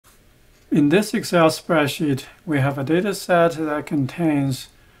In this Excel spreadsheet, we have a data set that contains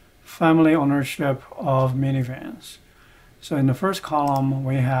family ownership of minivans. So in the first column,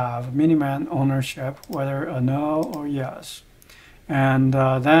 we have minivan ownership, whether a no or yes. And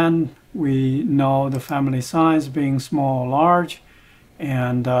then we know the family size being small or large,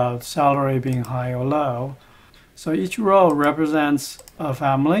 and salary being high or low. So each row represents a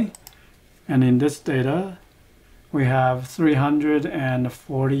family, and in this data, we have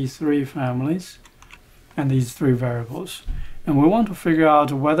 343 families and these three variables. And we want to figure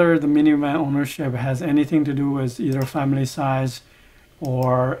out whether the minivan ownership has anything to do with either family size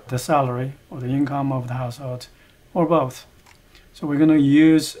or the salary or the income of the household or both. So we're going to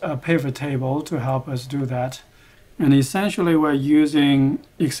use a pivot table to help us do that. And essentially we're using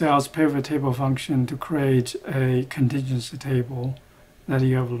Excel's pivot table function to create a contingency table that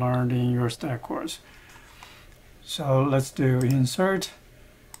you have learned in your stat course. So let's do insert,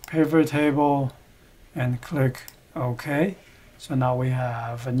 pivot table, and click OK. So now we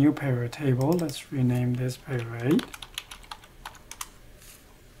have a new pivot table. Let's rename this pivot 8.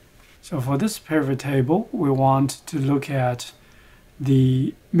 So for this pivot table, we want to look at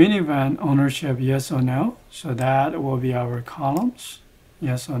the minivan ownership, yes or no. So that will be our columns,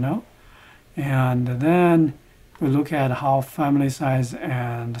 yes or no. And then we look at how family size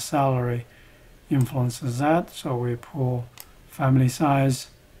and salary influences that. So we pull family size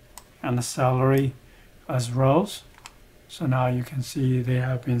and salary as rows. So now you can see they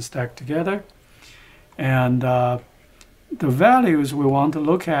have been stacked together. And the values we want to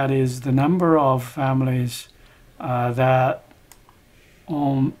look at is the number of families that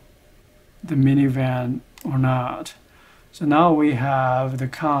own the minivan or not. So now we have the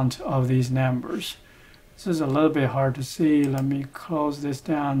count of these numbers. This is a little bit hard to see. Let me close this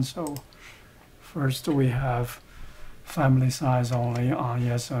down. So first we have family size only on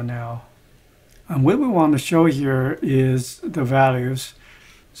yes or no. And what we want to show here is the values.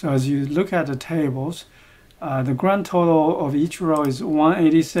 So as you look at the tables, the grand total of each row is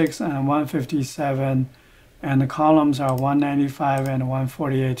 186 and 157, and the columns are 195 and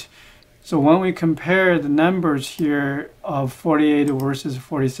 148. So when we compare the numbers here of 48 versus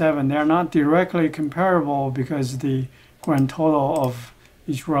 47, they're not directly comparable because the grand total of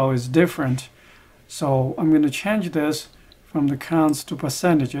each row is different. So I'm going to change this from the counts to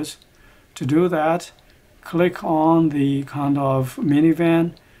percentages. To do that, click on the count of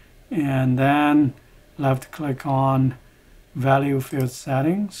minivan and then left click on value field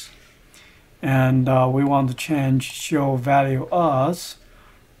settings. And we want to change show value as.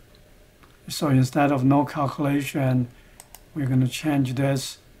 So instead of no calculation, we're going to change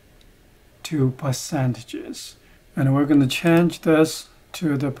this to percentages. And we're going to change this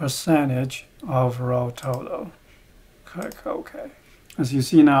to the percentage of row total. Click OK. As you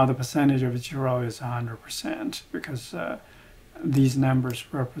see now, the percentage of each row is 100% because these numbers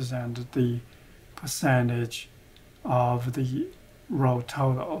represent the percentage of the row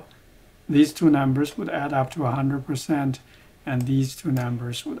total. These two numbers would add up to 100%, and these two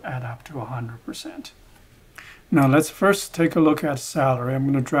numbers would add up to 100%. Now let's first take a look at salary. I'm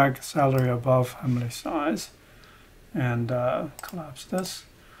going to drag salary above family size and collapse this.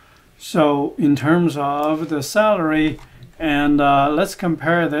 So in terms of the salary, and let's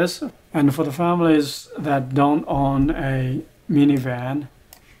compare this. And for the families that don't own a minivan,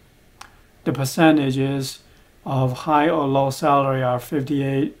 the percentages of high or low salary are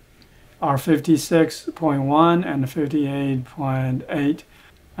 56.1 and 58.8.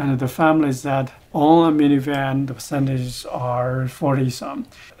 And the families that own a minivan, the percentages are 40-some.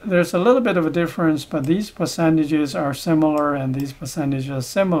 There's a little bit of a difference, but these percentages are similar and these percentages are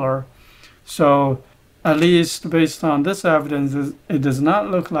similar. So at least based on this evidence, it does not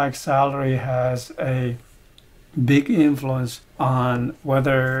look like salary has a big influence on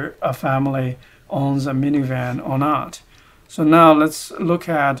whether a family owns a minivan or not. So now let's look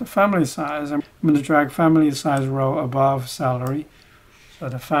at family size. I'm going to drag family size row above salary. So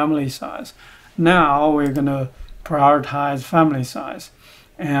the family size. Now we're going to prioritize family size.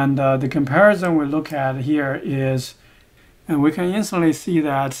 And the comparison we look at here is, and we can instantly see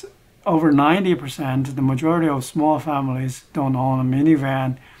that over 90%, the majority of small families don't own a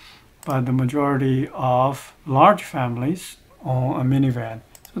minivan, but the majority of large families own a minivan.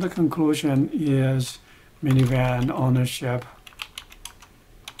 So the conclusion is minivan ownership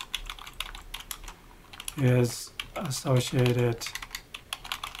is associated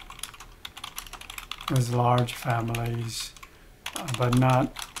with large families, but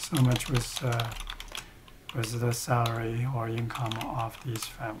not so much with the salary or income of these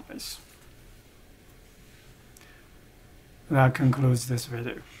families. That concludes this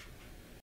video.